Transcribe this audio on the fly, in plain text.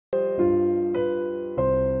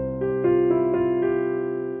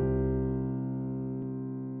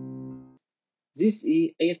This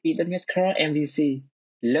is ASP.NET Core MVC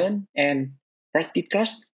Learn and Practice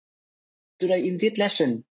course. Today in this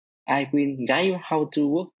lesson, I will guide you how to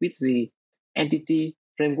work with the Entity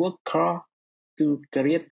Framework Core to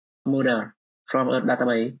create a model from a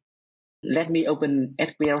database. Let me open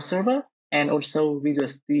SQL Server and also Visual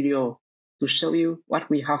Studio to show you what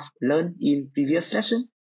we have learned in previous lesson,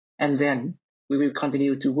 and then we will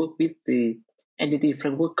continue to work with the Entity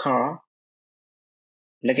Framework Core.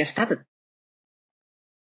 Let's get started.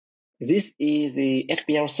 This is the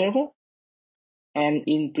SQL Server, and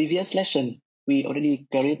in previous lesson, we already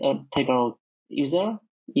created a table user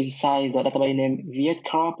inside the database named VS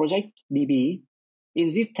Core Project DB.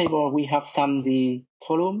 In this table, we have some the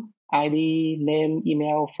column, ID, name,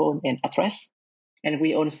 email, phone, and address. And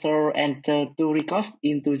we also enter two records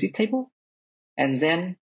into this table, and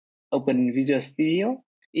then open Visual Studio.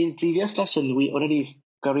 In previous lesson, we already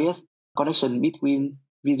created connection between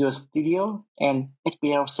Visual Studio and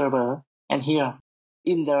SQL Server. And here,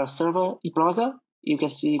 in the server browser, you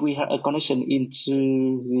can see we have a connection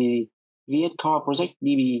into the VS Core Project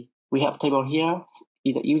DB. We have table here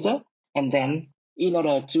is the user, and then in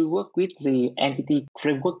order to work with the Entity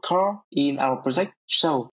Framework Core in our project,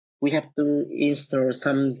 so we have to install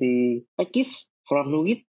some the package from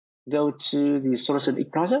NuGet, go to the solution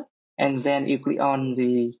browser, and then you click on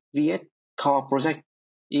the VS Core Project.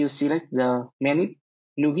 You select the menu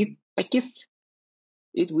NuGet package.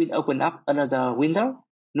 It will open up another window,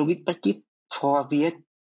 NuGet package for VS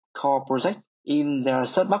Core Project. In the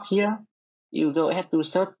search box here, you go ahead to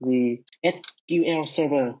search the SQL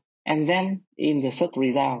Server, and then in the search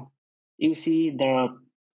result, you see the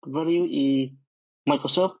value is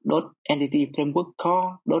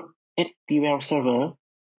Microsoft.EntityFrameworkCore.SQL Server.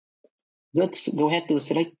 Just go ahead to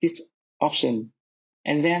select this option,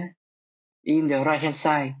 and then in the right hand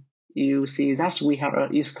side, you see that we have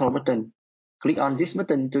an install button. Click on this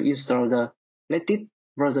button to install the latest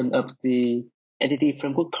version of the Entity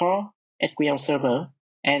Framework Core SQL Server,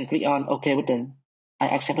 and click on OK button. I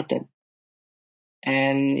accept button.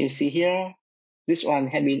 And you see here, this one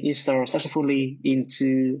has been installed successfully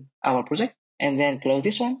into our project. And then close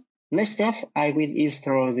this one. Next step, I will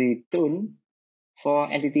install the tool for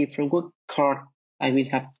Entity Framework Core. I will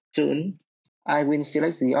have tool. I will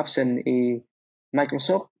select the option is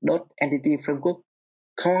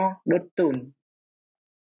Microsoft.EntityFrameworkCore.tool,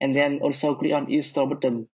 and then also click on install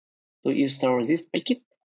button to install this package.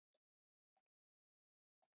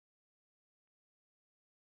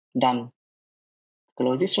 Done.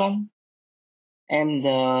 Close this one. And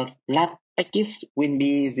the last package will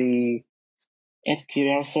be the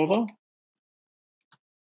SQL Server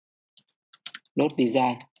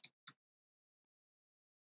 .design.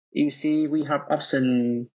 You see we have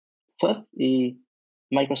option first is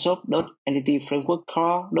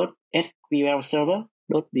Microsoft.EntityFrameworkCore.SQL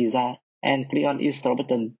Server.design, and click on install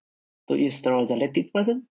button to install the latest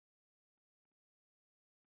version.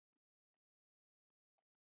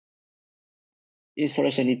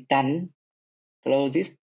 Installation is done. Close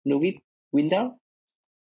this NuGet window,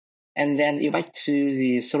 and then you back to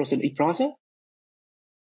the solution browser.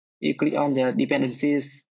 You click on the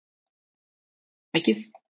dependencies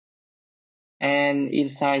package, and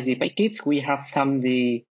inside the package we have some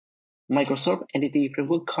the Microsoft Entity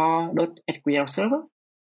Framework Core.SQL Server,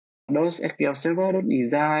 those SQL Server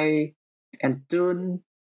 .design and tool,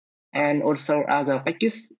 and also other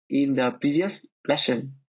packages in the previous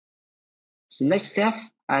lesson. So next step,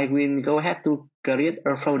 I will go ahead to create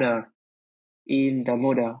a folder in the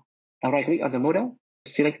model. I right click on the model,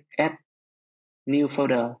 select add new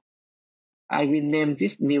folder. I will name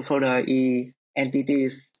this new folder is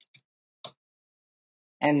entities.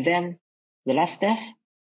 And then the last step,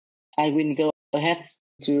 I will go ahead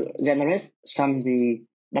to generate some the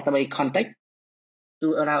database context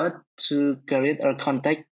to allow us to create a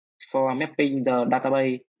context for mapping the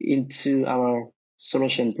database into our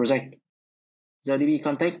solution project. The DB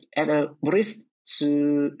context add a bridge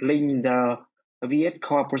to link the VS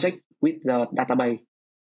Core project with the database.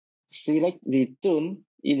 Select the tool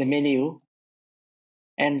in the menu,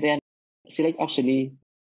 and then select option E,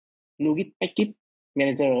 NuGet Package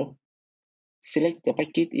Manager. Select the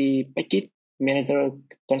package is Package Manager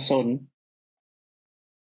Console.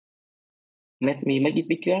 Let me make it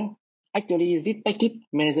bigger. Actually, this Package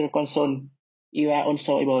Manager Console, you are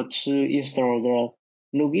also able to install the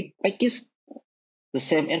NuGet package, the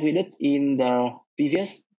same as we did in the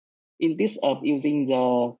previous. Instead of using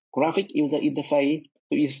the graphic user interface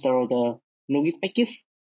to install the NuGet package,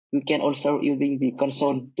 you can also using the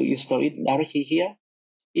console to install it directly here.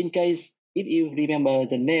 In case if you remember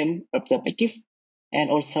the name of the package and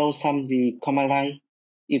also some the command line,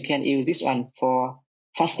 you can use this one for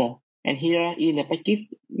faster. And here in the package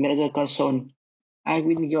manager console, I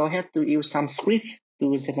will go ahead to use some script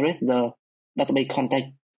to generate the database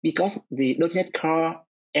contact, because the .NET Core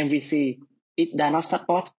MVC, it does not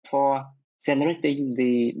support for generating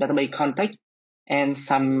the database contact and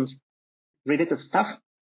some related stuff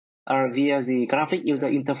via the graphic user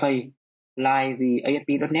interface like the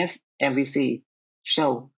ASP.NET MVC.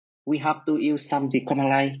 So we have to use some the command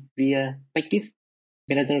line via package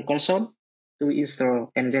manager console to install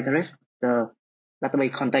and generate the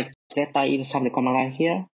database contact. Let's type in some the command line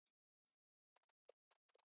here.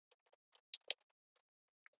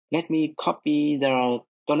 Let me copy the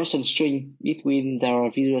connection string between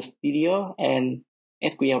the Visual Studio and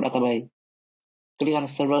SQL database. Click on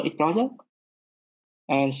Server Explorer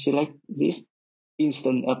and select this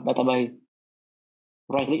instance of database.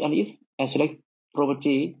 Right click on it and select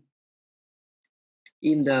property.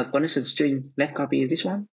 In the connection string, let's copy this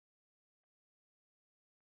one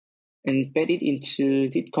and paste it into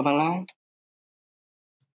this command line.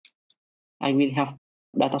 I will have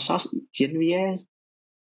data source GNVS,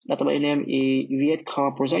 database name is VS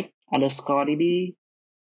Core project underscore DB,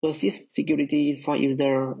 persist security for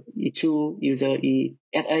user E2, user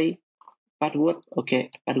ESA, password, okay,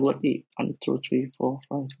 password is 1, 2, 3, 4,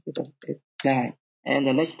 5, 6, 7, 8, 9. And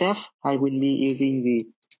the next step, I will be using the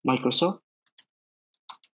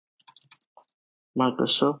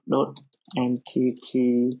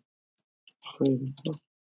Microsoft.entity framework.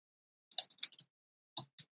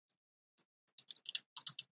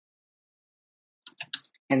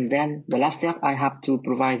 And then the last step, I have to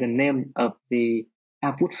provide the name of the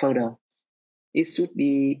output folder. It should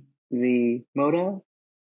be the model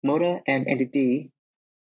and entity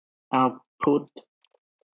output,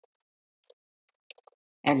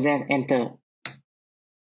 and then enter.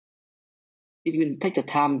 It will take the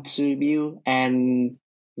time to build and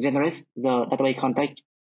generate the database contact.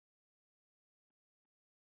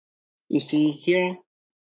 You see here,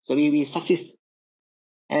 so we will succeed.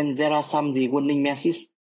 And there are some the warning messages.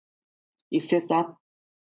 It says that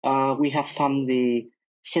we have some the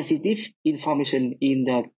sensitive information in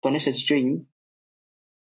the connection string,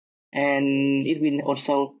 and it will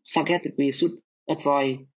also suggest we should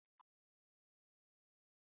avoid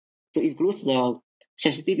to include the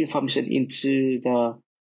sensitive information into the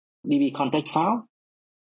DB contact file.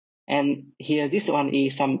 And here this one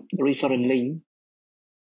is some reference link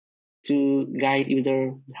to guide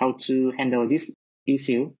user how to handle this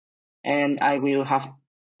issue. And I will have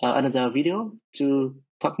another video to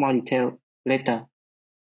talk more detail later.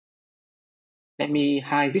 Let me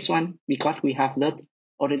hide this one because we have not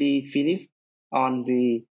already finished on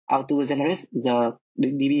the how to generate the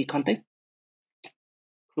DB contact.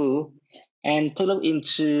 Cool. And to look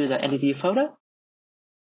into the entity folder.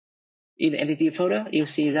 In the entity folder, you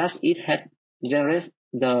see that it had generated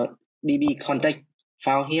the DB contact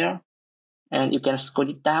file here, and you can scroll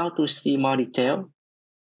it down to see more detail.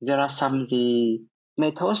 There are some the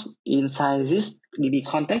methods inside this DB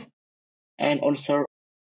contact, and also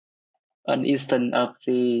an instance of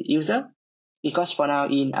the user. Because for now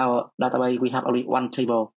in our database we have only one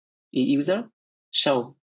table, user.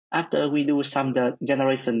 So after we do some the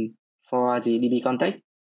generation for the DB contact,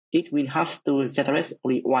 it will have to generate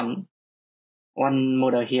only one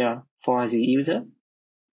model here for the user.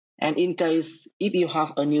 And in case if you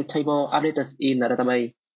have a new table updated in the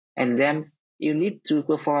database, and then you need to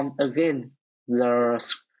perform again the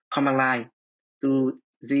command line to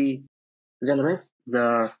generate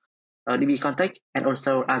the DB contact and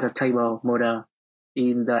also other table model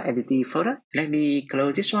in the entity folder. Let me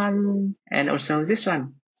close this one and also this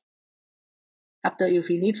one. After you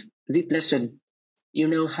finish this lesson, you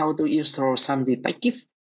know how to install some the package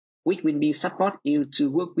which will be support you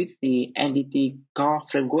to work with the entity core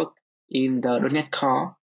framework in the .NET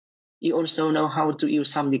Core. You also know how to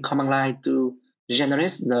use some the command line to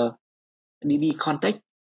generate the DB contact,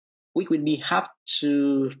 which will be help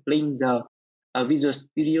to link the Visual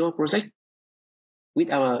Studio project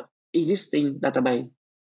with our existing database.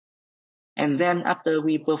 And then after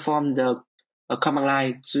we perform the command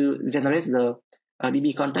line to generate the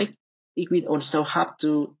DB contact, it will also help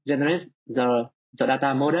to generate the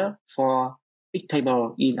data model for each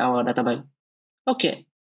table in our database. Okay,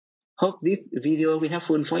 hope this video will have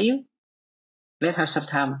fun for you. Let's have some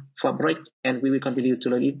time for a break and we will continue to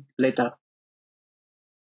learn it later.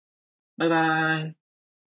 Bye bye.